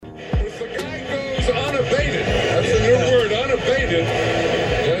Ratings unabated. That's the new word, unabated.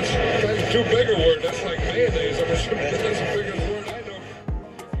 That's too big a word. That's like mayonnaise. I'm assuming that's the biggest word I know.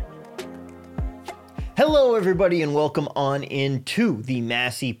 Hello, everybody, and welcome on into the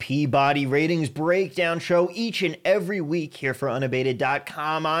Massey-Peabody Ratings Breakdown Show each and every week here for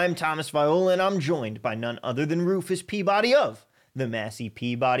unabated.com. I'm Thomas Viola, and I'm joined by none other than Rufus Peabody of the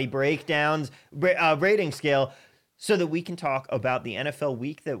Massey-Peabody Breakdowns rating scale, so that we can talk about the NFL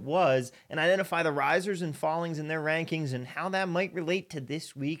week that was and identify the risers and fallings in their rankings and how that might relate to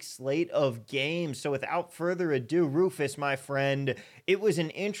this week's slate of games. So without further ado, Rufus, my friend, it was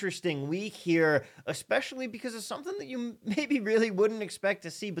an interesting week here, especially because of something that you maybe really wouldn't expect to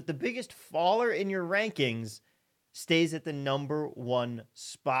see, but the biggest faller in your rankings stays at the number one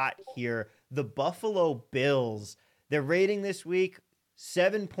spot here. The Buffalo Bills, their rating this week,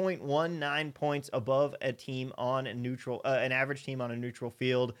 7.19 points above a team on a neutral, an average team on a neutral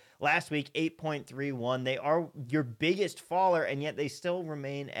field. Last week, 8.31. They are your biggest faller, and yet they still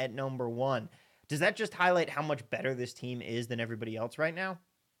remain at number one. Does that just highlight how much better this team is than everybody else right now?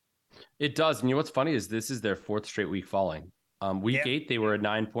 It does. And you know what's funny is this is their fourth straight week falling. Week 8, they were at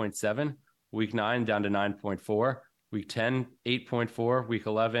 9.7. Week 9, down to 9.4. Week 10, 8.4. Week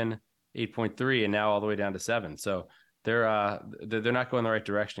 11, 8.3. And now all the way down to 7. So they're not going the right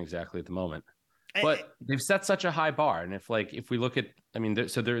direction exactly at the moment, but they've set such a high bar. And if we look at,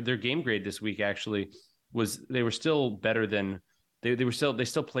 their game grade this week actually they were still better than they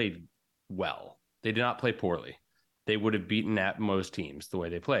still played well. They did not play poorly. They would have beaten at most teams the way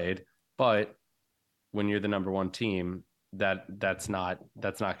they played, but when you're the number one team, that's not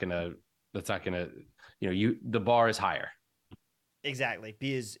gonna, the bar is higher. Exactly,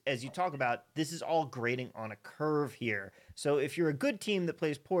 because as you talk about, this is all grading on a curve here. So if you're a good team that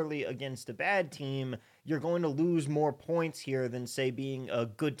plays poorly against a bad team, you're going to lose more points here than, say, being a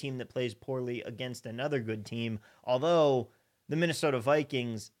good team that plays poorly against another good team. Although the Minnesota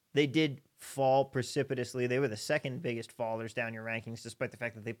Vikings, they did fall precipitously. They were the second biggest fallers down your rankings, despite the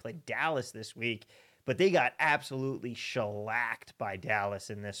fact that they played Dallas this week. But they got absolutely shellacked by Dallas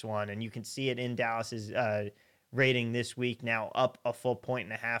in this one, and you can see it in Dallas's rating this week, now up a full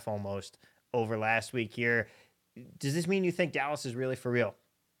 1.5 almost over last week here. Does this mean you think Dallas is really for real?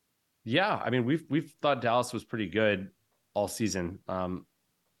 Yeah, I mean, we've thought Dallas was pretty good all season, and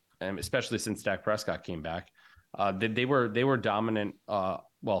especially since Dak Prescott came back. They were dominant.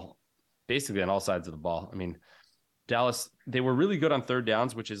 Basically on all sides of the ball. I mean, Dallas, they were really good on third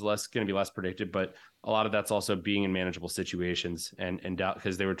downs, which is going to be less predicted, but a lot of that's also being in manageable situations and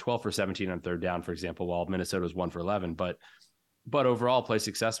because they were 12 for 17 on third down, for example, while Minnesota was 1 for 11. But overall, play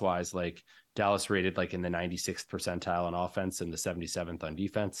success wise, like Dallas rated like in the 96th percentile on offense and the 77th on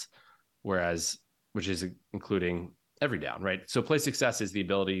defense, which is including every down, right? So play success is the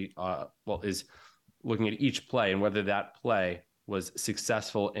ability, is looking at each play and whether that play was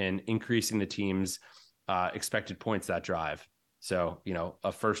successful in increasing the team's expected points that drive. So,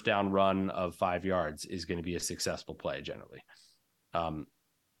 a first down run of 5 yards is going to be a successful play generally. On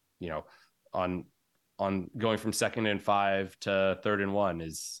going from 2nd and 5 to 3rd and 1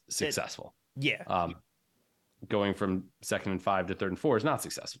 is successful. Going from 2nd and 5 to 3rd and 4 is not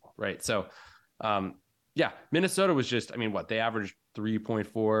successful. Right. So, Minnesota was just, they averaged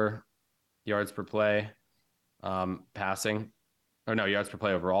 3.4 yards per play, passing, or no, yards per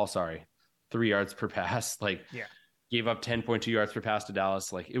play overall. Sorry. 3 yards per pass, gave up 10.2 yards per pass to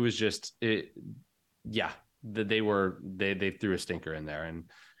Dallas. It was just, they threw a stinker in there,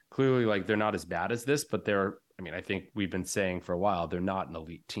 and clearly they're not as bad as this, but I think we've been saying for a while, they're not an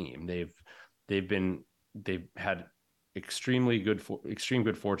elite team. They've had extreme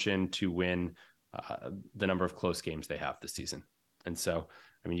good fortune to win the number of close games they have this season. And so,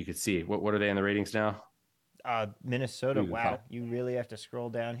 you could see what are they in the ratings now? Minnesota. Wow. You really have to scroll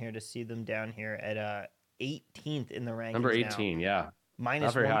down here to see them down here at 18th in the rankings. Number 18. Now. Yeah.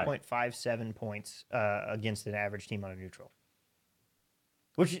 Minus 1.57 points against an average team on a neutral,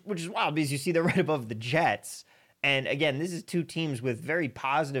 which is wild because you see they're right above the Jets. And again, this is two teams with very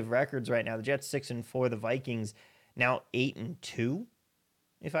positive records right now. The Jets 6-4, the Vikings now 8-2.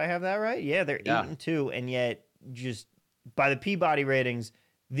 If I have that right. Yeah, they're 8-2. And yet just by the Peabody ratings,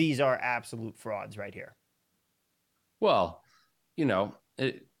 these are absolute frauds right here. Well,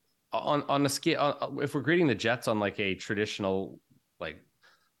 on the scale, if we're grading the Jets on a traditional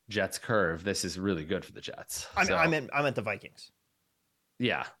Jets curve, this is really good for the Jets. I meant the Vikings.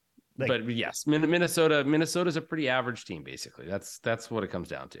 Yeah, but yes, Minnesota's a pretty average team. Basically, that's what it comes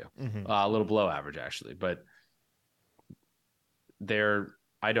down to. Mm-hmm. A little below average actually, but they're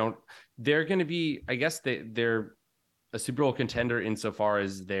going to be. I guess they're a Super Bowl contender insofar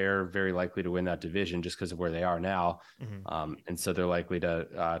as they're very likely to win that division just because of where they are now. And so they're likely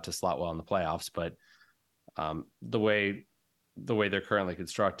to slot well in the playoffs. But the way they're currently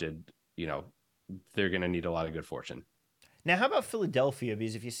constructed, they're going to need a lot of good fortune. Now, how about Philadelphia?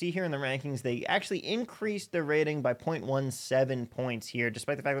 Because if you see here in the rankings, they actually increased their rating by 0.17 points here,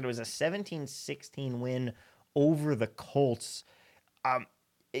 despite the fact that it was a 17-16 win over the Colts.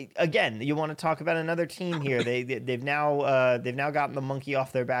 Again, you want to talk about another team here. They've now gotten the monkey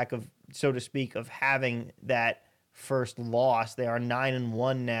off their back of, so to speak, of having that first loss. They are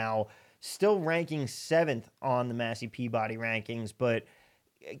 9-1 now, still ranking 7th on the Massey-Peabody rankings, but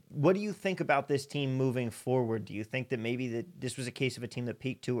what do you think about this team moving forward? Do you think that maybe this was a case of a team that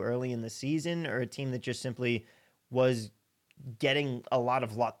peaked too early in the season, or a team that just simply was getting a lot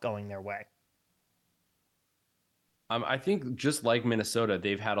of luck going their way? I think just like Minnesota,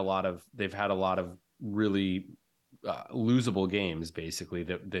 they've had a lot of really losable games basically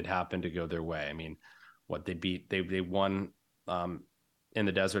that happened to go their way. I mean, they won in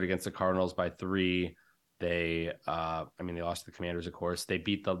the desert against the Cardinals by 3. They lost to the Commanders, of course. They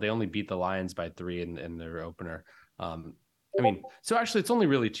only beat the Lions by 3 in their opener. So actually it's only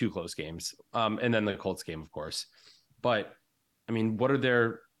really 2 close games. And then the Colts game, of course. But I mean, what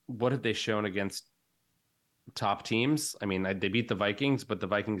have they shown against top teams? I mean, they beat the Vikings, but the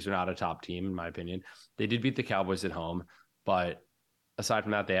Vikings are not a top team, in my opinion. They did beat the Cowboys at home, but aside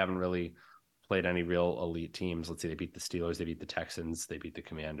from that, they haven't really played any real elite teams. Let's see, they beat the Steelers, they beat the Texans, they beat the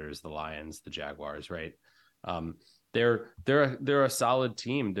Commanders, the Lions, the Jaguars, right? They're a solid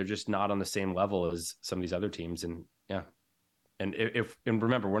team. They're just not on the same level as some of these other teams. And yeah. And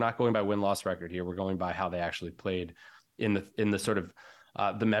remember, we're not going by win-loss record here. We're going by how they actually played in the sort of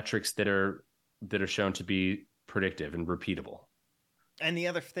the metrics that are shown to be predictive and repeatable. And the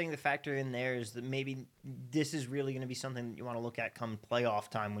other thing to factor in there is that maybe this is really going to be something that you want to look at come playoff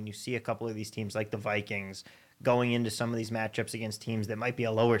time when you see a couple of these teams like the Vikings going into some of these matchups against teams that might be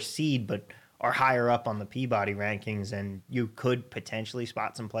a lower seed but are higher up on the Peabody rankings, and you could potentially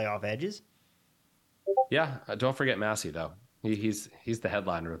spot some playoff edges. Yeah, don't forget Massey, though. He's the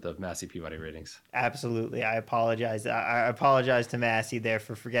headliner of the Massey-Peabody ratings. Absolutely. I apologize. I apologize to Massey there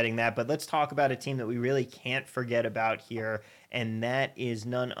for forgetting that. But let's talk about a team that we really can't forget about here, and that is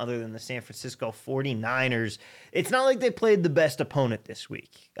none other than the San Francisco 49ers. It's not like they played the best opponent this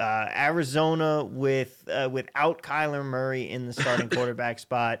week. Arizona without Kyler Murray in the starting quarterback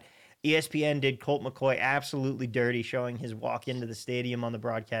spot. ESPN did Colt McCoy absolutely dirty, showing his walk into the stadium on the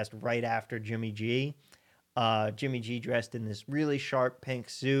broadcast right after Jimmy G. Jimmy G dressed in this really sharp pink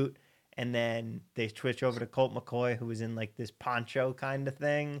suit, and then they switch over to Colt McCoy, who was in like this poncho kind of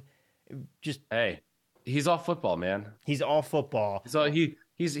thing. Hey, he's all football, man. He's all football. So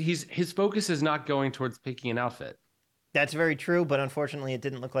his focus is not going towards picking an outfit. That's very true, but unfortunately, it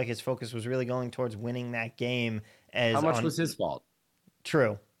didn't look like his focus was really going towards winning that game. How much was his fault?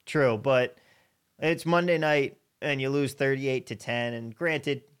 True, but it's Monday night, and you lose 38-10. And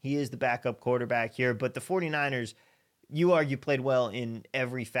granted, he is the backup quarterback here, but the 49ers, you argue, played well in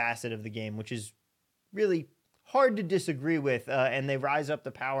every facet of the game, which is really hard to disagree with. And they rise up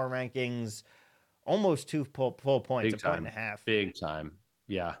the power rankings almost 2 full points, Big a point and a half. Big time.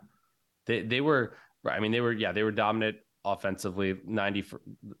 Yeah. They were dominant offensively, 91st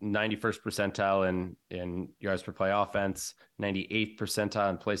percentile in yards per play offense, 98th percentile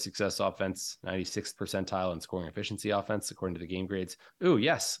in play success offense, 96th percentile in scoring efficiency offense, according to the game grades. Ooh,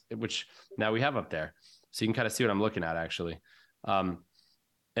 yes, which now we have up there. So you can kind of see what I'm looking at, actually. And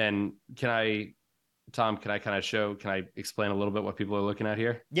can I explain a little bit what people are looking at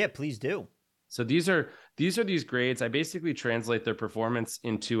here? Yeah, please do. So these are these grades. I basically translate their performance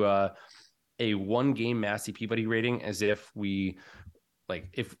into a 1-game Massey-Peabody rating, as if we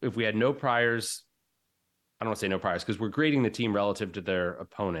if we had no priors. I don't want to say no priors because we're grading the team relative to their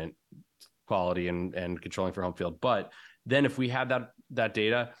opponent quality and controlling for home field. But then if we had that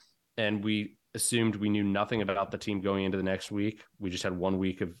data and we assumed we knew nothing about the team going into the next week, we just had 1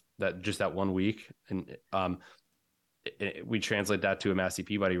 week of that 1 week, and we translate that to a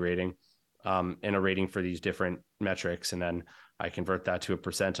Massey-Peabody rating and a rating for these different metrics, and then I convert that to a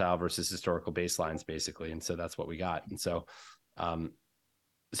percentile versus historical baselines, basically. And so that's what we got. And so, so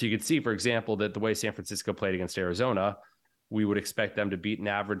you could see, for example, that the way San Francisco played against Arizona, we would expect them to beat an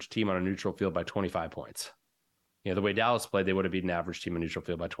average team on a neutral field by 25 points. The way Dallas played, they would have beaten an average team on neutral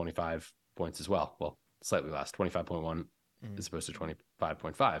field by 25 points as well. Well, slightly less, 25.1 as opposed to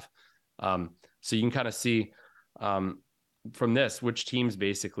 25.5. So you can kind of see from this, which teams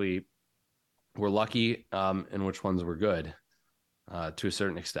basically were lucky and which ones were good. To a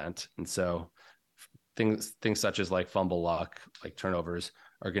certain extent. And so things such as like fumble luck, like turnovers,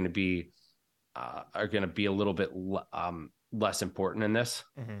 are going to be a little bit less important in this.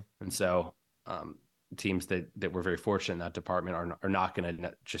 And so teams that were very fortunate in that department are not going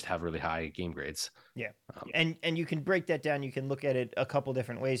to just have really high game grades. Yeah. And you can break that down. You can look at it a couple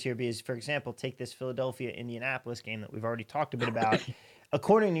different ways here, because, for example, take this Philadelphia-Indianapolis game that we've already talked a bit about.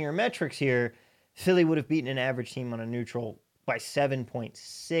 According to your metrics here, Philly would have beaten an average team on a neutral by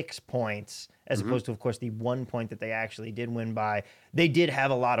 7.6 points, as opposed to, of course, the 1 point that they actually did win by. They did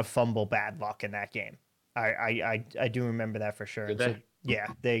have a lot of fumble bad luck in that game. I do remember that for sure. So, yeah,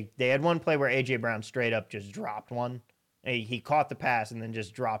 they had one play where A.J. Brown straight up just dropped one. He caught the pass and then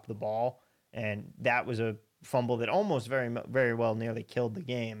just dropped the ball, and that was a fumble that almost very well nearly killed the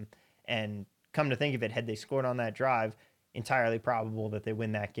game. And come to think of it, had they scored on that drive, entirely probable that they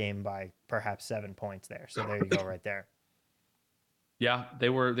win that game by perhaps 7 points there. So there you go, right there. Yeah, they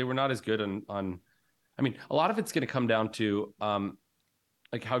were not as good on. I mean, a lot of it's going to come down to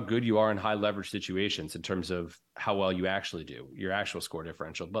like how good you are in high leverage situations in terms of how well you actually do, your actual score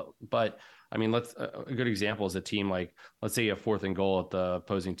differential. But I mean, a good example is a team like, let's say you have 4th and goal at the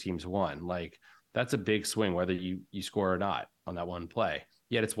opposing team's 1. Like, that's a big swing whether you score or not on that one play.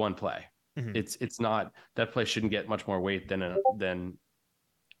 Yet it's one play. It's not, that play shouldn't get much more weight than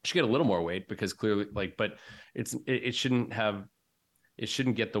should get a little more weight, because clearly, like, but it shouldn't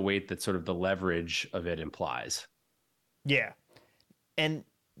get the weight that sort of the leverage of it implies. Yeah. And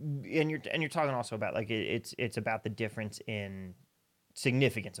you're talking also about, like, it's about the difference in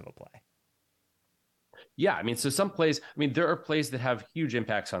significance of a play. Yeah, I mean, so some plays, I mean, there are plays that have huge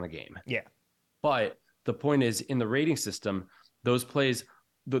impacts on the game. Yeah. But the point is, in the rating system, those plays,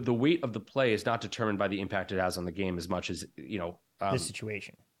 the weight of the play is not determined by the impact it has on the game as much as, the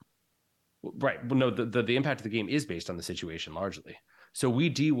situation. Right. Well, no, the impact of the game is based on the situation largely. So we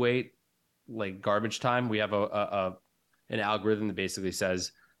de-weight like garbage time. We have an algorithm that basically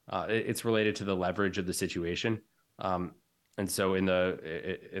says it's related to the leverage of the situation. And so and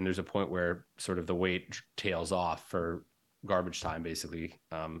there's a point where sort of the weight tails off for garbage time, basically,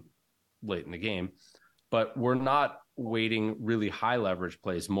 late in the game. But we're not weighting really high leverage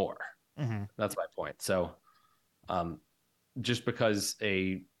plays more. That's my point. So just because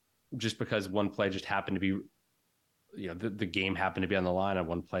one play just happened to be, the game happened to be on the line on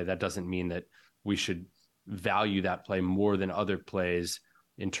one play, that doesn't mean that we should value that play more than other plays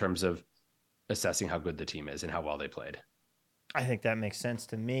in terms of assessing how good the team is and how well they played. I think that makes sense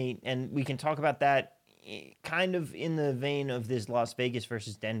to me. And we can talk about that kind of in the vein of this Las Vegas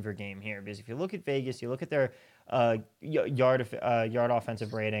versus Denver game here, because if you look at Vegas, you look at their yard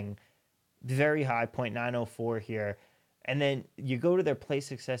offensive rating, very high, 0.904 here. And then you go to their play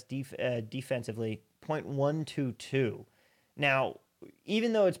success defensively, 0.122. Now,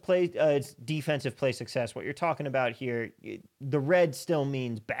 even though it's defensive play success, what you're talking about here, the red still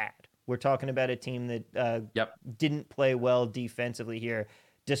means bad. We're talking about a team that didn't play well defensively here,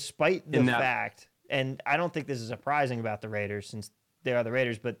 despite the fact, and I don't think this is surprising about the Raiders since they are the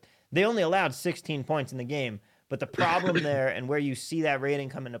Raiders, but they only allowed 16 points in the game. But the problem there, and where you see that rating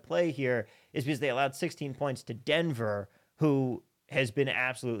come into play here, is because they allowed 16 points to Denver, who has been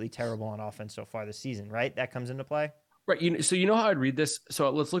absolutely terrible on offense so far this season, right? That comes into play? Right. So you know how I'd read this? So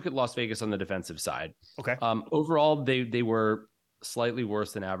let's look at Las Vegas on the defensive side. Okay. Overall, they were slightly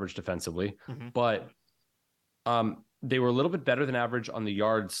worse than average defensively, but they were a little bit better than average on the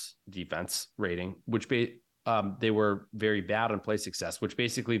yards defense rating, which they were very bad on play success, which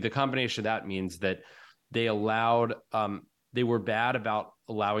basically the combination of that means that they were bad about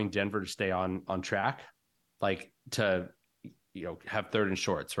allowing Denver to stay on track, like to, have 3rd and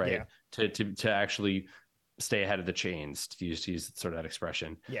shorts, right? Yeah. To actually stay ahead of the chains, to use sort of that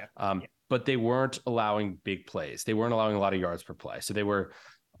expression. Yeah. But they weren't allowing big plays. They weren't allowing a lot of yards per play. So they were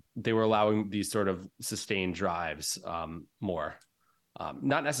allowing these sort of sustained drives more.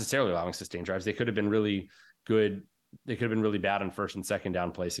 Not necessarily allowing sustained drives. They could have been really good. They could have been really bad on 1st and 2nd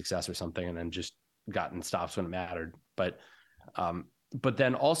down play success or something, and then just gotten stops when it mattered. But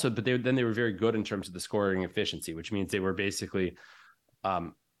then they were very good in terms of the scoring efficiency, which means they were basically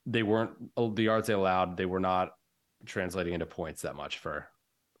they weren't, the yards they allowed, they were not translating into points that much for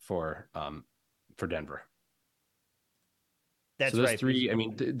Denver. That's so those right. Three, I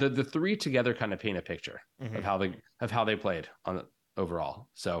mean, the three together kind of paint a picture of how they played on overall.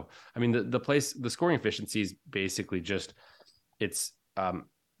 So, I mean, the scoring efficiency is basically just, it's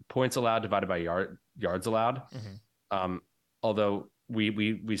points allowed divided by yards allowed. Although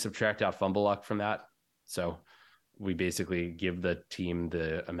we subtract out fumble luck from that. So we basically give the team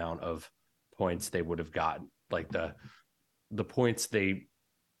the amount of points they would have gotten, like the points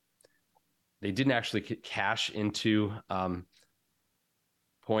they didn't actually cash into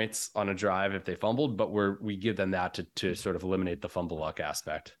points on a drive if they fumbled, but we give them that to sort of eliminate the fumble luck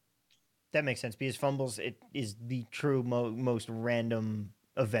aspect. That makes sense because fumbles, it is the true most random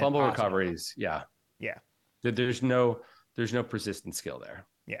event. Fumble possible. recoveries, yeah. Yeah. There's no persistent skill there.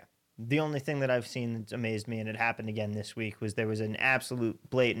 Yeah. The only thing that I've seen that's amazed me, and it happened again this week, was there was an absolute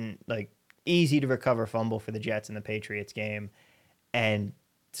blatant, like, easy to recover fumble for the Jets in the Patriots game, and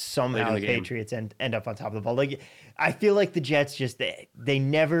somehow the Patriots end up on top of the ball. Like, I feel like the Jets just they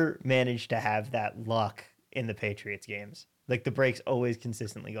never managed to have that luck in the Patriots games. Like, the breaks always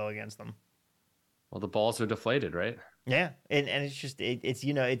consistently go against them. Well, the balls are deflated, right? Yeah, and it's just it's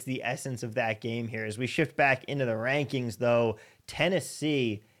it's the essence of that game here. As we shift back into the rankings, though,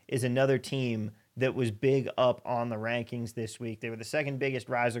 Tennessee is another team that was big up on the rankings this week. They were the second biggest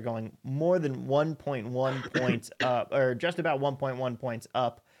riser, going more than 1.1 points up, or just about 1.1 points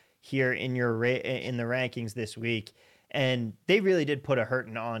up here in in the rankings this week. And they really did put a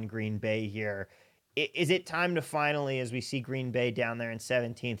hurting on Green Bay here. Is it time to finally, as we see Green Bay down there in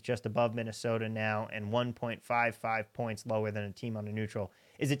 17th, just above Minnesota now, and 1.55 points lower than a team on a neutral,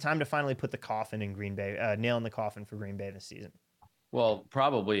 is it time to finally put the coffin in Green Bay, nail in the coffin for Green Bay this season? Well,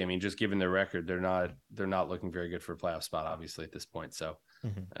 probably. I mean, just given their record, they're not looking very good for a playoff spot, obviously, at this point. So,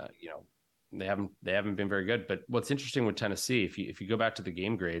 they haven't been very good. But what's interesting with Tennessee, if you go back to the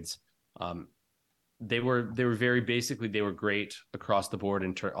game grades, they were very basically, they were great across the board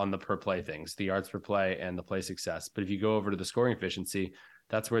on the per play things, the yards per play and the play success. But if you go over to the scoring efficiency,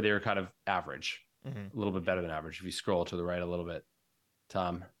 that's where they were kind of average, a little bit better than average. If you scroll to the right a little bit,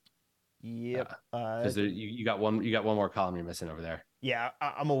 Tom. Yep. Because you got one more column you're missing over there. Yeah,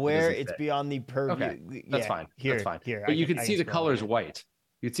 I'm aware it's beyond the purview. Okay, that's fine. That's fine. Here, but you can see the colors white.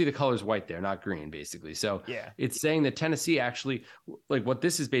 You can see the colors white there, not green, basically. So yeah, it's saying that Tennessee actually, like, what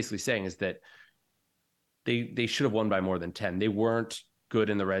this is basically saying is that they should have won by more than 10. They weren't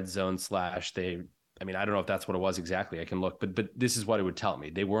good in the red zone / I mean, I don't know if that's what it was exactly. I can look, but this is what it would tell me.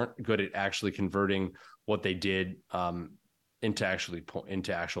 They weren't good at actually converting what they did into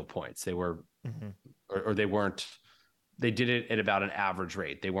actual points. They were, or they weren't. They did it at about an average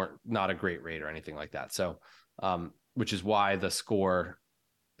rate. They weren't not a great rate or anything like that. So, which is why the score,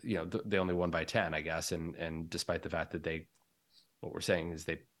 they only won by 10, I guess. And despite the fact that what we're saying is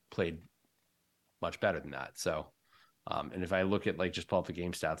they played much better than that. So, and if I look at, like, just pull up the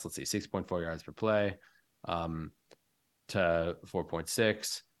game stats, let's see, 6.4 yards per play, to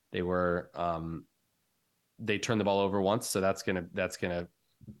 4.6. They turned the ball over once. So that's going to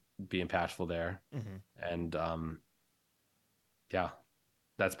be impactful there. And, yeah,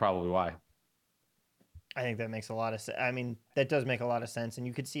 that's probably why. I think that makes a lot of sense. I mean, that does make a lot of sense, and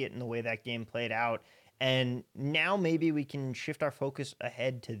you could see it in the way that game played out. And now maybe we can shift our focus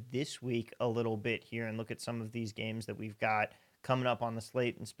ahead to this week a little bit here and look at some of these games that we've got coming up on the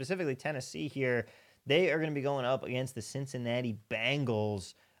slate, and specifically Tennessee here. They are going to be going up against the Cincinnati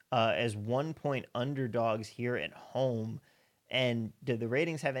Bengals as 1-point underdogs here at home. And do the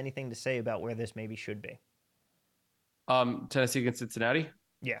ratings have anything to say about where this maybe should be? Tennessee against Cincinnati?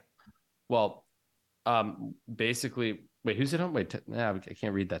 Yeah. Well, basically, wait, who's at home? Wait, I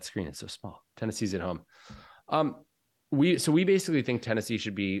can't read that screen. It's so small. Tennessee's at home. We basically think Tennessee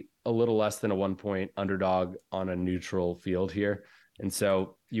should be a little less than a 1-point underdog on a neutral field here. And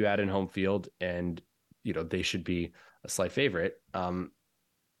so you add in home field and, they should be a slight favorite,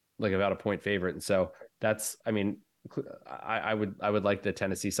 like about a point favorite. And so that's, I mean, I would like the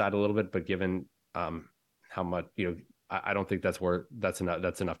Tennessee side a little bit, but given, how much, I don't think that's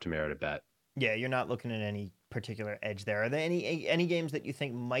enough to merit a bet. Yeah, you're not looking at any particular edge there. Are there any games that you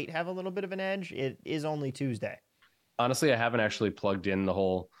think might have a little bit of an edge? It is only Tuesday. Honestly, I haven't actually plugged in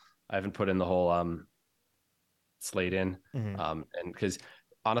I haven't put in the whole slate in. And because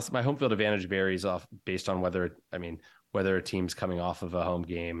honestly, my home field advantage varies based on whether a team's coming off of a home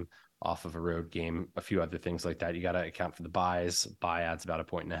game, off of a road game, a few other things like that. You got to account for the buys. Buy adds about 1.5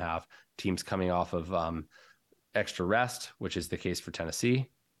 points. Teams coming off of extra rest, which is the case for Tennessee,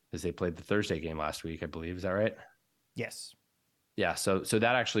 because they played the Thursday game last week, I believe. Is that right? Yes. Yeah. So that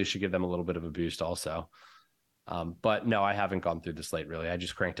actually should give them a little bit of a boost also. But no, I haven't gone through the slate really. I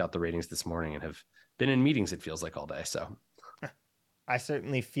just cranked out the ratings this morning and have been in meetings, it feels like, all day. So I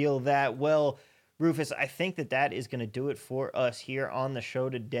certainly feel that. Well, Rufus, I think that is going to do it for us here on the show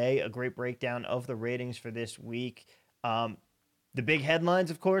today. A great breakdown of the ratings for this week. The big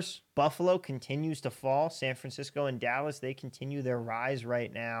headlines, of course, Buffalo continues to fall. San Francisco and Dallas, they continue their rise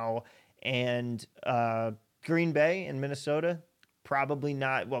right now. And Green Bay and Minnesota, probably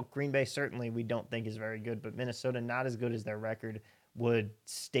not. Well, Green Bay certainly we don't think is very good, but Minnesota not as good as their record would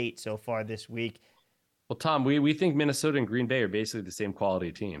state so far this week. Well, Tom, we think Minnesota and Green Bay are basically the same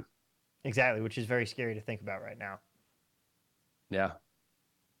quality team. Exactly, which is very scary to think about right now. Yeah.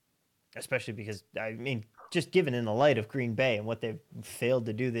 Especially because, I mean, just given in the light of Green Bay and what they've failed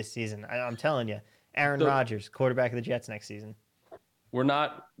to do this season, I'm telling you, Aaron Rodgers, quarterback of the Jets next season. I'm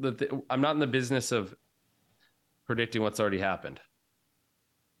not in the business of predicting what's already happened.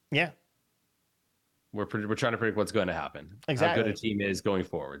 Yeah. We're trying to predict what's going to happen. Exactly. How good a team is going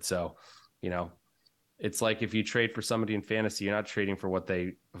forward. So, it's like if you trade for somebody in fantasy, you're not trading for what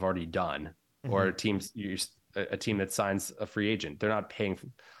they have already done, or a team that signs a free agent. They're not paying for,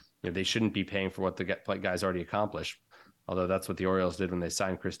 they shouldn't be paying for what the guy's already accomplished. Although that's what the Orioles did when they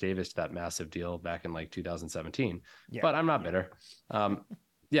signed Chris Davis to that massive deal back in 2017. Yeah. But I'm not bitter.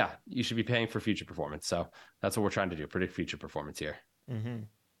 Yeah, you should be paying for future performance. So that's what we're trying to do, predict future performance here. Mm-hmm.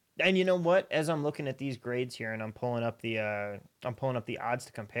 And you know what? As I'm looking at these grades here and I'm pulling up the odds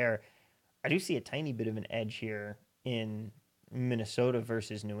to compare, I do see a tiny bit of an edge here in Minnesota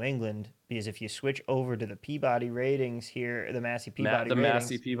versus New England, because if you switch over to the Peabody ratings here, the Massey-Peabody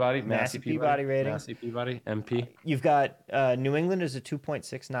ratings, Massey-Peabody, MP. You've got New England as a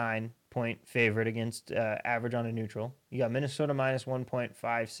 2.69 point favorite against average on a neutral. You got Minnesota minus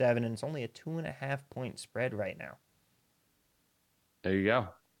 1.57, and it's only a 2.5 point spread right now. There you go.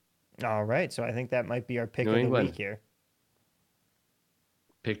 All right, so I think that might be our pick New of England. the week here.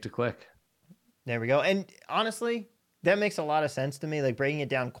 Pick to click. There we go. And honestly, that makes a lot of sense to me. Like, breaking it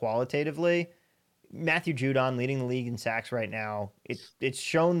down qualitatively, Matthew Judon leading the league in sacks right now. It's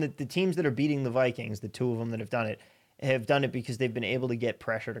shown that the teams that are beating the Vikings, the two of them that have done it because they've been able to get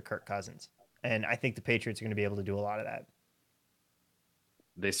pressure to Kirk Cousins. And I think the Patriots are going to be able to do a lot of that.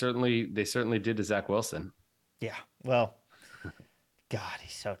 They certainly did to Zach Wilson. Yeah. Well, God,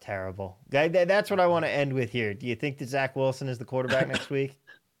 he's so terrible. That's what I want to end with here. Do you think that Zach Wilson is the quarterback next week?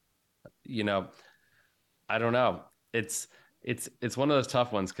 I don't know. It's one of those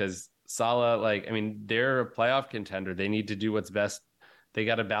tough ones because Saleh, they're a playoff contender. They need to do what's best. They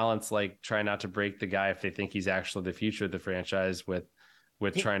got to balance, try not to break the guy if they think he's actually the future of the franchise with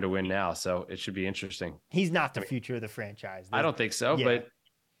trying to win now. So it should be interesting. He's not the future of the franchise. I don't think so, yeah.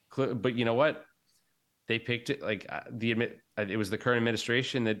 but you know what? They picked it it was the current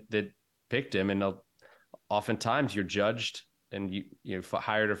administration that picked him, and oftentimes you're judged and you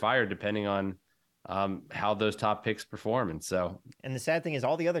hired or fired depending on how those top picks perform. And the sad thing is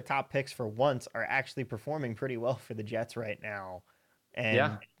all the other top picks for once are actually performing pretty well for the Jets right now.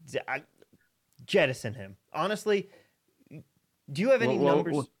 And jettison him. Honestly, do you have any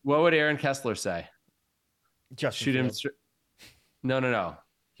numbers? What would Aaron Kessler say? Just shoot him. No.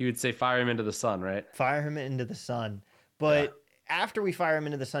 He would say fire him into the sun, right? Fire him into the sun. But after we fire him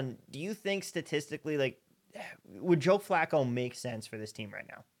into the sun, do you think statistically, would Joe Flacco make sense for this team right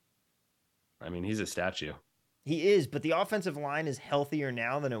now? I mean, he's a statue. He is, but the offensive line is healthier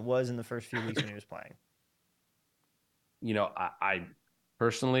now than it was in the first few weeks when he was playing. I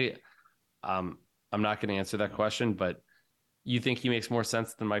personally, I'm not going to answer that question, but you think he makes more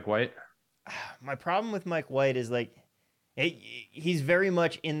sense than Mike White? My problem with Mike White is he's very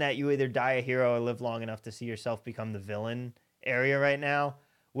much in that you either die a hero or live long enough to see yourself become the villain area right now,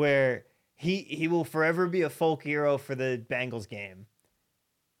 where he will forever be a folk hero for the Bengals game.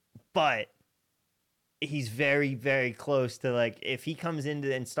 But he's very, very close to if he comes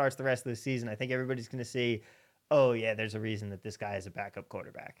into and starts the rest of the season, I think everybody's going to see, oh yeah, there's a reason that this guy is a backup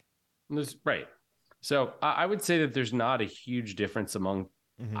quarterback. Right. So I would say that there's not a huge difference among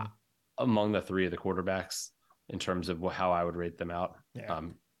the three of the quarterbacks in terms of how I would rate them out. Yeah.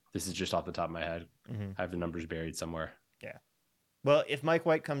 This is just off the top of my head. I have the numbers buried somewhere. Yeah. Well, if Mike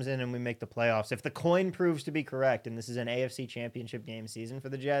White comes in and we make the playoffs, if the coin proves to be correct, and this is an AFC championship game season for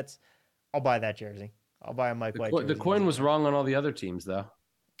the Jets, I'll buy that jersey. I'll buy a Mike White jersey. The coin was wrong on all the other teams, though.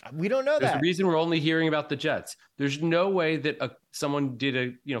 We don't know There's that. the reason we're only hearing about the Jets. There's no way that someone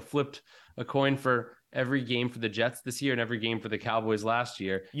did flipped a coin for every game for the Jets this year and every game for the Cowboys last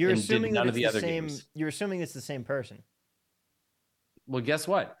year. You're assuming none that of the other same. games. You're assuming it's the same person. Well, guess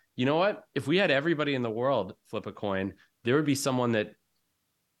what? You know what? If we had everybody in the world flip a coin, there would be someone that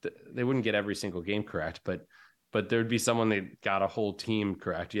they wouldn't get every single game correct, but there would be someone that got a whole team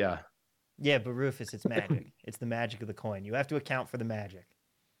correct. Yeah. Yeah, but Rufus, it's magic. It's the magic of the coin. You have to account for the magic.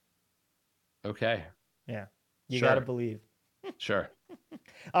 Okay. Yeah. You got to believe. Sure.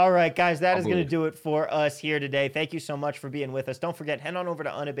 All right, guys, that is going to do it for us here today. Thank you so much for being with us. Don't forget, head on over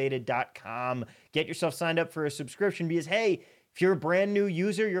to unabated.com. Get yourself signed up for a subscription because, hey, if you're a brand new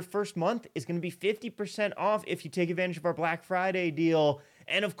user, your first month is going to be 50% off if you take advantage of our Black Friday deal.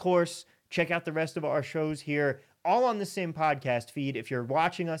 And, of course, check out the rest of our shows here all on the same podcast feed. If you're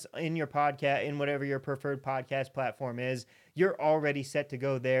watching us in your podcast, in whatever your preferred podcast platform is, you're already set to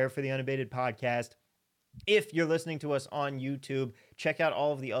go there for the Unabated podcast. If you're listening to us on YouTube, check out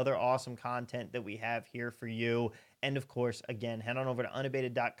all of the other awesome content that we have here for you. And of course, again, head on over to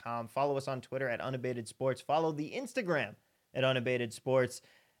unabated.com. Follow us on Twitter at Unabated Sports. Follow the Instagram at Unabated Sports.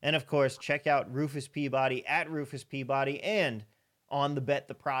 And of course, check out Rufus Peabody at Rufus Peabody and on the Bet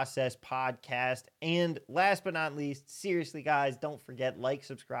the Process podcast. And last but not least, seriously, guys, don't forget, like,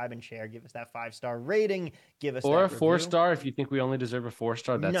 subscribe, and share. Give us that 5-star rating. Give us or that a 4-star if you think we only deserve a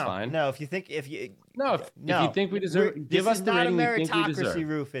 4-star. That's fine. No, if you think if you think we deserve, give us the rating we think we deserve.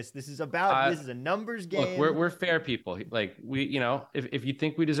 Rufus. This is about this is a numbers game. Look, we're fair people. Like if you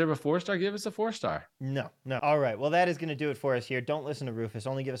think we deserve a 4-star, give us a 4-star. No. All right. Well, that is going to do it for us here. Don't listen to Rufus.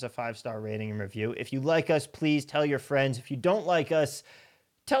 Only give us a 5-star rating and review. If you like us, please tell your friends. If you don't like us,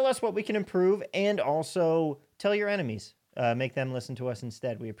 tell us what we can improve, and also tell your enemies. Make them listen to us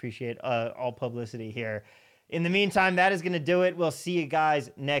instead. We appreciate all publicity here. In the meantime, that is going to do it. We'll see you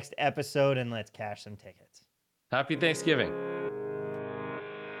guys next episode, and let's cash some tickets. Happy Thanksgiving.